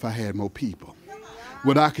could do if I had more people.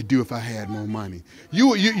 What I could do if I had more money.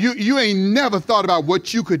 You ain't never thought about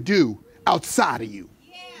what you could do outside of you.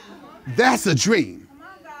 That's a dream.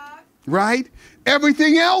 Right?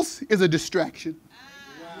 Everything else is a distraction.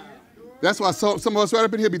 That's why some of us right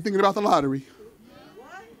up in here be thinking about the lottery.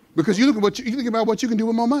 Because you think about what you can do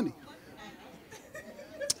with more money.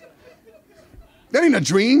 That ain't a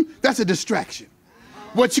dream. That's a distraction.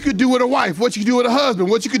 What you could do with a wife, what you could do with a husband,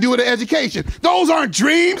 what you could do with an education. Those aren't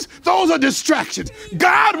dreams. Those are distractions.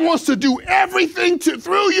 God wants to do everything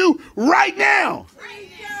through you right now.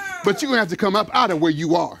 But you're going to have to come up out of where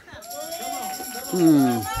you are.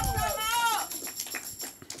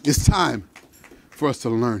 It's time for us to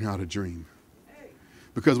learn how to dream.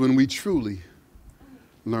 Because when we truly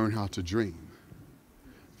learn how to dream,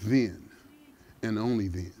 then and only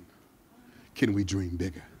then can we dream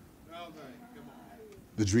bigger.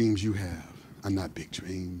 The dreams you have are not big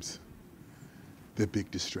dreams. They're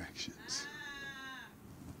big distractions.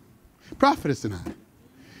 Prophetess and I,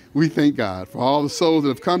 we thank God for all the souls that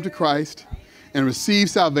have come to Christ and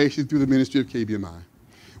received salvation through the ministry of KBMI.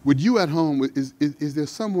 Would you at home, is there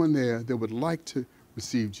someone there that would like to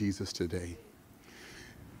receive Jesus today?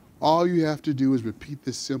 All you have to do is repeat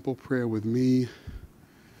this simple prayer with me.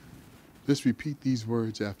 Just repeat these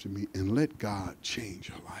words after me and let God change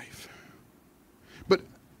your life. But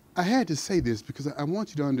I had to say this because I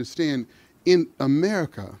want you to understand, in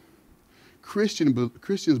America, Christians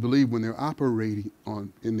believe when they're operating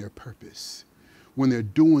in their purpose, when they're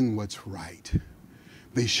doing what's right,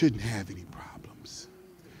 they shouldn't have any problems.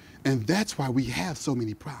 And that's why we have so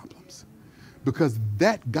many problems, because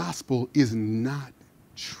that gospel is not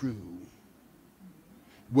true.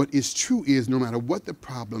 What is true is no matter what the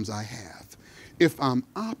problems I have, if I'm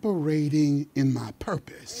operating in my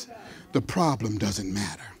purpose, the problem doesn't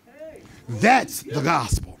matter. That's the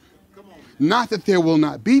gospel. Not that there will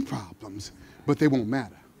not be problems, but they won't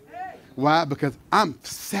matter. Why? Because I'm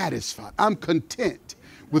satisfied. I'm content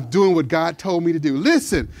with doing what God told me to do.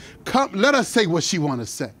 Listen, come, let us say what she want to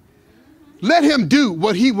say. Let him do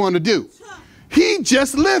what he want to do. He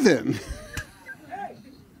just living.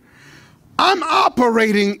 I'm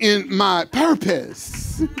operating in my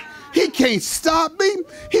purpose. He can't stop me.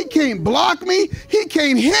 He can't block me. He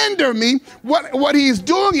can't hinder me. What he's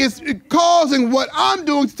doing is causing what I'm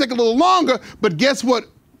doing to take a little longer. But guess what?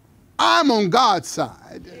 I'm on God's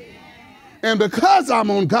side. And because I'm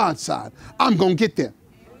on God's side, I'm going to get there.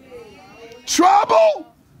 Trouble,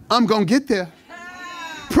 I'm going to get there.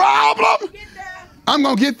 Problem, I'm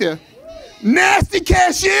going to get there. Nasty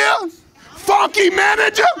cashier, funky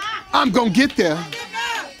manager, I'm going to get there.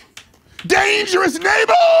 Dangerous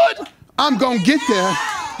neighborhood, I'm going to get there.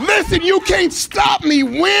 Listen, you can't stop me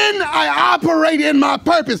when I operate in my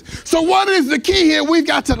purpose. So what is the key here? We've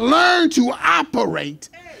got to learn to operate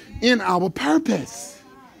in our purpose.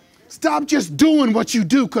 Stop just doing what you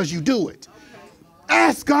do because you do it.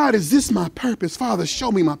 Ask God, is this my purpose? Father,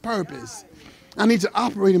 show me my purpose. I need to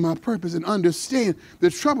operate in my purpose and understand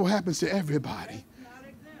that trouble happens to everybody,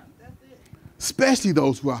 especially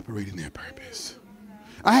those who operate in their purpose.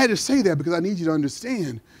 I had to say that because I need you to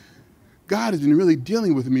understand God has been really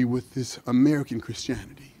dealing with me with this American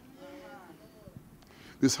Christianity,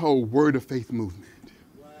 this whole word of faith movement.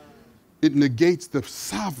 It negates the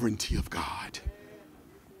sovereignty of God.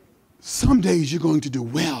 Some days you're going to do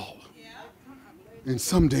well, and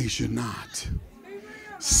some days you're not.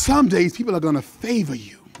 Some days people are going to favor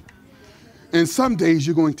you, and some days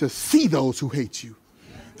you're going to see those who hate you.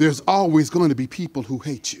 There's always going to be people who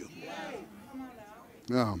hate you.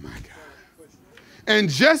 Oh my God. And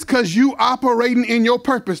just because you operating in your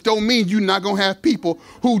purpose don't mean you're not going to have people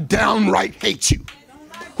who downright hate you,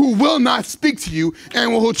 who will not speak to you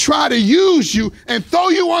and will try to use you and throw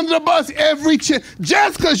you under the bus every chance.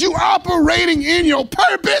 Just because you operating in your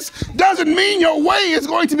purpose doesn't mean your way is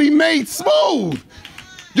going to be made smooth.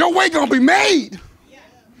 Your way going to be made,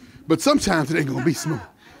 but sometimes it ain't going to be smooth.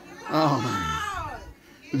 Oh man.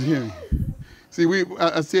 Did you hear me? See,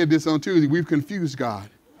 I said this on Tuesday. We've confused God.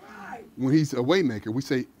 When he's a way maker, we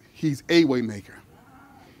say he's a way maker.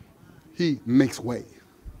 He makes way,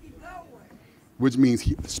 which means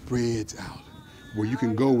he spreads out where you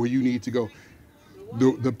can go where you need to go.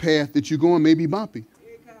 The path that you're going may be bumpy,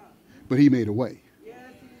 but he made a way.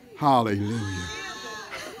 Hallelujah.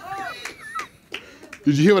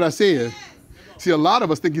 Did you hear what I said? See, a lot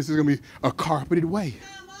of us think this is going to be a carpeted way.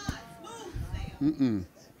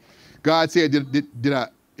 God said, did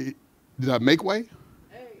I make way?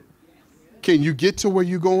 Can you get to where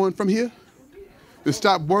you're going from here? Then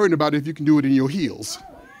stop worrying about if you can do it in your heels.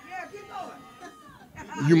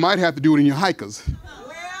 You might have to do it in your hikers.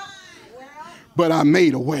 But I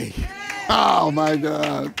made a way. Oh my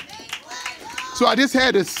God. So I just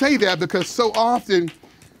had to say that because so often,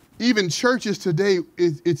 even churches today,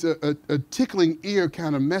 it's a tickling ear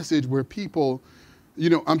kind of message where people,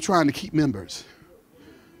 I'm trying to keep members.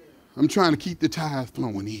 I'm trying to keep the tithe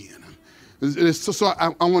flowing in. So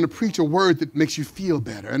I want to preach a word that makes you feel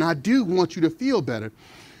better. And I do want you to feel better,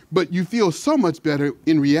 but you feel so much better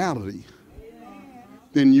in reality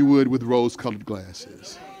than you would with rose-colored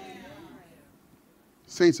glasses.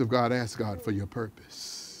 Saints of God, ask God for your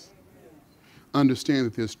purpose. Understand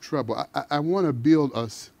that there's trouble. I want to build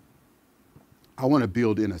us. I want to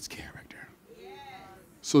build in us character.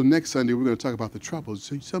 So next Sunday, we're going to talk about the troubles.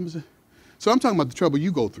 So I'm talking about the trouble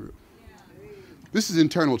you go through. This is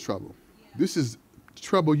internal trouble. This is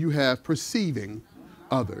trouble you have perceiving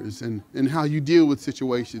others and how you deal with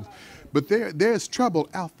situations. But there's trouble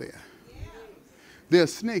out there.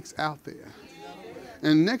 There's snakes out there.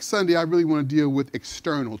 And next Sunday, I really want to deal with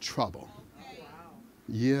external trouble.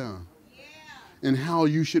 Yeah. And how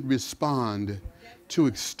you should respond to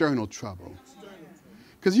external trouble.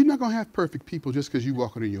 Because you're not going to have perfect people just because you're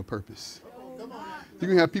walking in your purpose. You're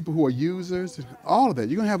going to have people who are users, all of that.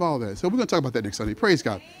 You're going to have all that. So we're going to talk about that next Sunday. Praise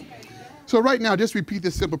God. So right now, just repeat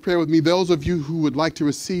this simple prayer with me. Those of you who would like to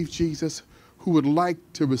receive Jesus, who would like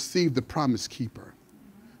to receive the promise keeper,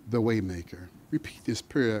 the way maker, repeat this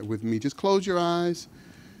prayer with me. Just close your eyes.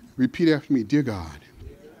 Repeat after me. Dear God,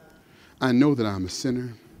 I know that I'm a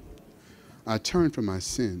sinner. I turn from my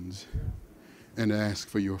sins and ask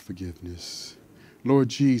for your forgiveness. Lord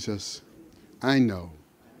Jesus, I know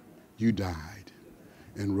you died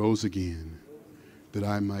and rose again that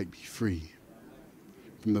I might be free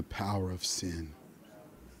from the power of sin.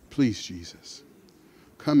 Please, Jesus,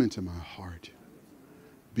 come into my heart.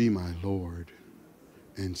 Be my Lord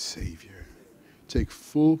and Savior. Take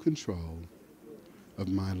full control of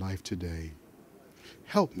my life today.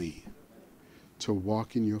 Help me to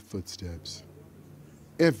walk in your footsteps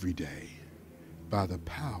every day by the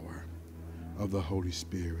power of the Holy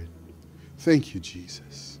Spirit. Thank you,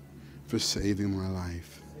 Jesus, for saving my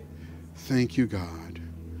life. Thank you, God,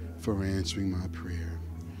 for answering my prayer.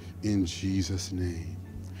 in Jesus' name.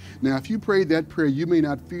 Now, if you prayed that prayer, you may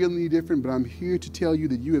not feel any different, but I'm here to tell you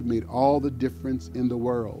that you have made all the difference in the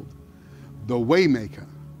world. The waymaker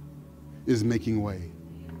is making way.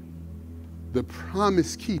 The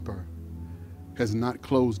promise keeper has not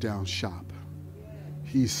closed down shop.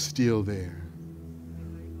 He's still there.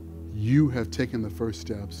 You have taken the first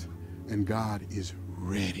steps, and God is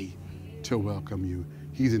ready to welcome you.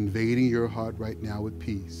 He's invading your heart right now with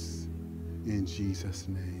peace in Jesus'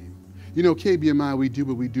 name. You know, KBMI, we do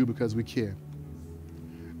what we do because we care.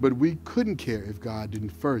 But we couldn't care if God didn't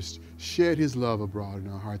first shed his love abroad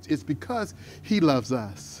in our hearts. It's because he loves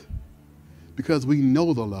us, because we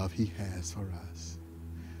know the love he has for us.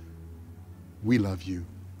 We love you.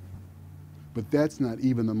 But that's not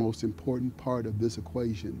even the most important part of this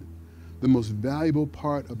equation. The most valuable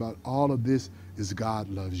part about all of this is God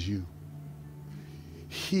loves you.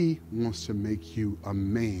 He wants to make you a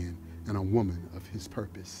man and a woman of his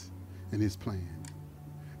purpose and his plan.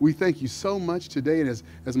 We thank you so much today, and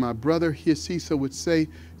as my brother here, Cecil, would say,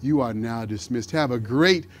 you are now dismissed. Have a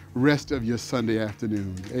great rest of your Sunday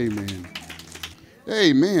afternoon. Amen.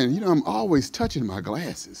 Amen. You know, I'm always touching my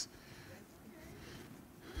glasses.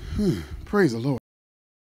 Praise the Lord.